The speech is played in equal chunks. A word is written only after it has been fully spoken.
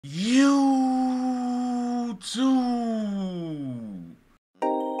YouTube.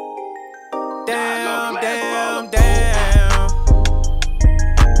 Down, down, down.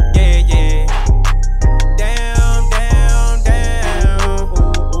 Yeah, yeah. Down, down, down.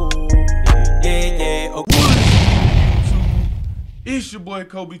 Yeah, yeah. YouTube. It's your boy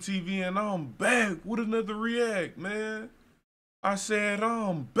Kobe TV, and I'm back with another react, man. I said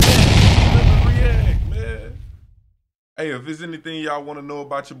I'm back with another react, man. Hey, if there's anything y'all want to know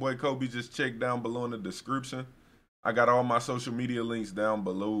about your boy Kobe, just check down below in the description. I got all my social media links down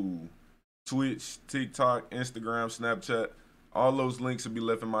below. Twitch, TikTok, Instagram, Snapchat. All those links will be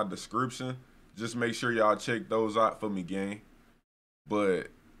left in my description. Just make sure y'all check those out for me, gang. But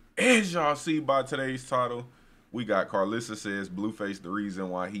as y'all see by today's title, we got Karlissa says Blueface the reason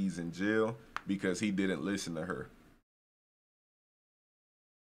why he's in jail because he didn't listen to her.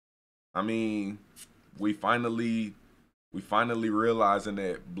 I mean, we finally realizing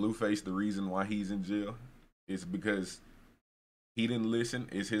that Blueface the reason why he's in jail is because he didn't listen.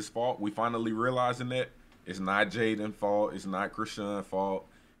 It's his fault. We finally realizing that it's not Jaden fault. It's not Krishan fault.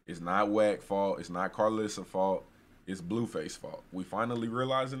 It's not Wack fault. It's not Karlissa fault. It's Blueface fault. We finally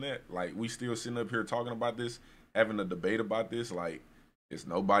realizing that. Like, we still sitting up here talking about this, having a debate about this. Like, it's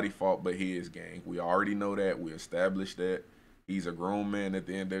nobody's fault but his, gang. We already know that. We established that. He's a grown man at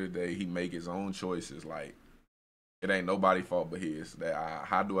the end of the day. He make his own choices. Like, it ain't nobody's fault but his.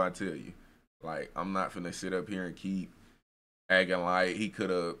 How do I tell you? Like, I'm not finna sit up here and keep acting like he could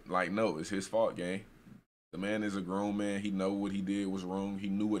have, like, no, it's his fault, gang. The man is a grown man. He know what he did was wrong. He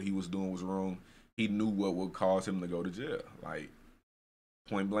knew what he was doing was wrong. He knew what would cause him to go to jail. Like,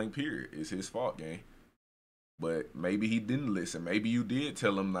 point blank period. It's his fault, gang. But maybe he didn't listen. Maybe you did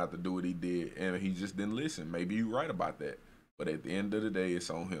tell him not to do what he did, and he just didn't listen. Maybe you're right about that. But at the end of the day, it's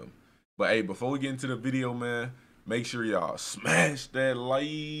on him. But, hey, before we get into the video, man, make sure y'all smash that like.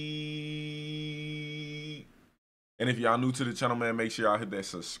 And if y'all new to the channel, man, make sure y'all hit that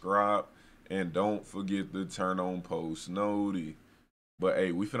subscribe. And don't forget to turn on post noti. But,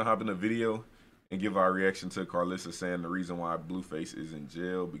 hey, we finna hop in the video and give our reaction to Karlissa saying the reason why Blueface is in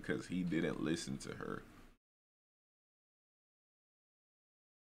jail because he didn't listen to her.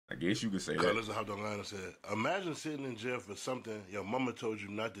 I guess you could say that. Karlissa hopped online and said, imagine sitting in jail for something your mama told you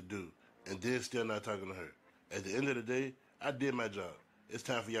not to do and then still not talking to her. At the end of the day, I did my job. It's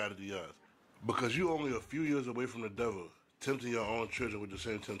time for y'all to do yours. Because you only a few years away from the devil, tempting your own children with the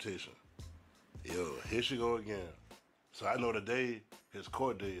same temptation. Yo, here she go again. So I know today, his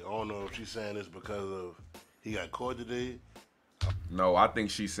court date. I don't know if she's saying this because of he got caught today. No, I think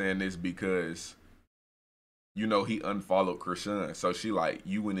she's saying this because, you know, he unfollowed Krishan. So she like,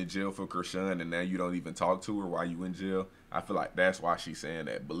 you went in jail for Krishan and now you don't even talk to her while you in jail. I feel like that's why she's saying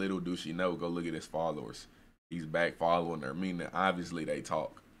that. But little do she know, go look at his followers. He's back following her, meaning obviously they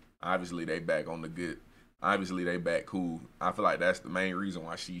talk. Obviously they back on the good. Obviously they back cool. I feel like that's the main reason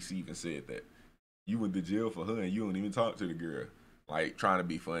why she even said that. You went to jail for her and you don't even talk to the girl. Like, trying to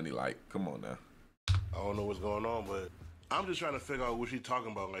be funny. Like, come on now. I don't know what's going on, but I'm just trying to figure out what she's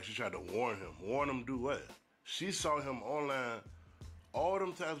talking about. Like, she tried to warn him. Warn him do what? She saw him online all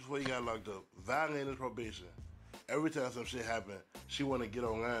them times before he got locked up, violating his probation. Every time some shit happened, she want to get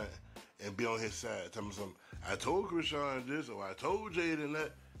online and be on his side. Tell me something. I told Krishan this, or I told Jaden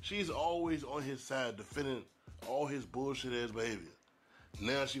that. She's always on his side, defending all his bullshit ass behavior.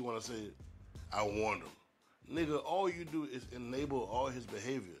 Now she want to say, I warned him. Nigga, all you do is enable all his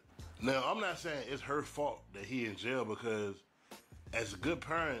behavior. Now, I'm not saying it's her fault that he in jail because as good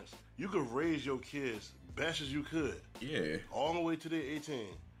parents, you could raise your kids best as you could. Yeah. All the way to they're 18.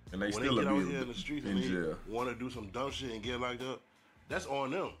 And they when still they get be out here in the streets and they want to do some dumb shit and get locked up, that's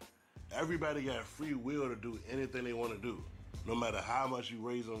on them. Everybody got free will to do anything they want to do, no matter how much you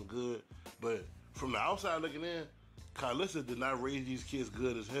raise them good. But from the outside looking in, Karlissa did not raise these kids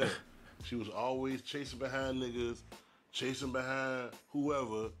good as hell. She was always chasing behind niggas, chasing behind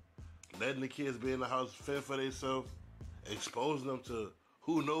whoever, letting the kids be in the house, fend for themselves, exposing them to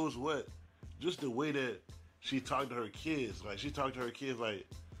who knows what. Just the way that she talked to her kids. Like, she talked to her kids like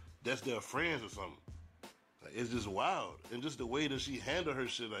that's their friends or something. Like, it's just wild. And just the way that she handled her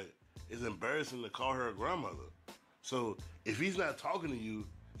shit, like, it's embarrassing to call her a grandmother. So if he's not talking to you,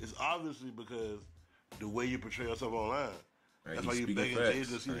 it's obviously because the way you portray yourself online. Hey, that's why you begging Jaden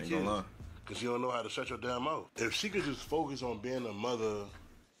to see the kids. Because you don't know how to shut your damn mouth. If she could just focus on being a mother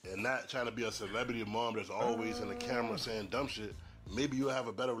and not trying to be a celebrity mom that's always in the camera saying dumb shit, maybe you'll have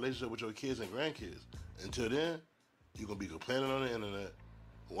a better relationship with your kids and grandkids. Until then, you're going to be complaining on the internet,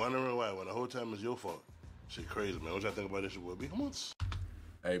 wondering why, when the whole time it's your fault. Shit crazy, man. What y'all think about this shit, Will? Come on.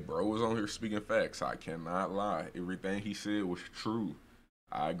 Hey, bro was on here speaking facts. I cannot lie. Everything he said was true.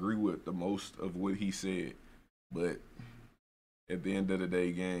 I agree with the most of what he said, but at the end of the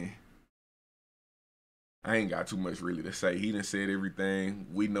day, gang, I ain't got too much really to say. He done said everything.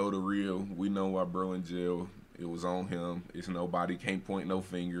 We know the real. We know why bro in jail. It was on him. It's nobody. Can't point no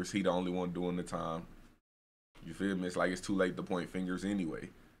fingers. He the only one doing the time. You feel me? It's like it's too late to point fingers anyway.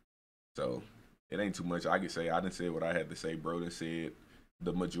 So it ain't too much I can say. I done said what I had to say. Bro done said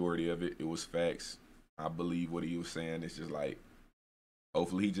the majority of it. It was facts. I believe what he was saying. It's just like,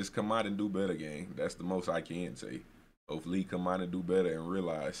 hopefully he just come out and do better, gang. That's the most I can say. Hopefully he come out and do better and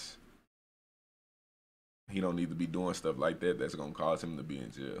realize he don't need to be doing stuff like that that's going to cause him to be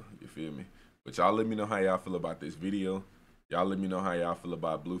in jail. You feel me? But y'all let me know how y'all feel about this video. Y'all let me know how y'all feel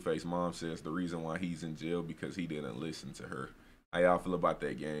about Blueface mom says the reason why he's in jail because he didn't listen to her. How y'all feel about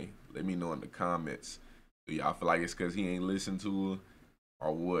that, gang? Let me know in the comments. Do y'all feel like it's because he ain't listened to her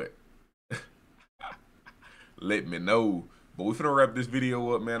or what? Let me know. But we finna wrap this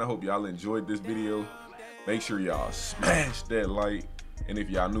video up, man. I hope y'all enjoyed this video. Make sure y'all smash that like. And if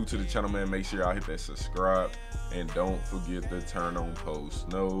y'all new to the channel, man, make sure y'all hit that subscribe. And don't forget to turn on post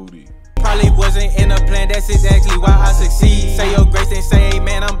noti. Probably wasn't in a plan, that's exactly why I succeed. Say your grace and say,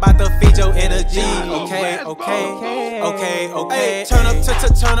 man, I'm about to feed your energy. Okay. Turn up,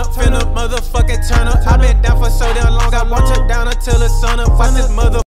 turn up, finna motherfucking turn up. I've been down for so damn long, I want you down until the sun up. Watch this mother.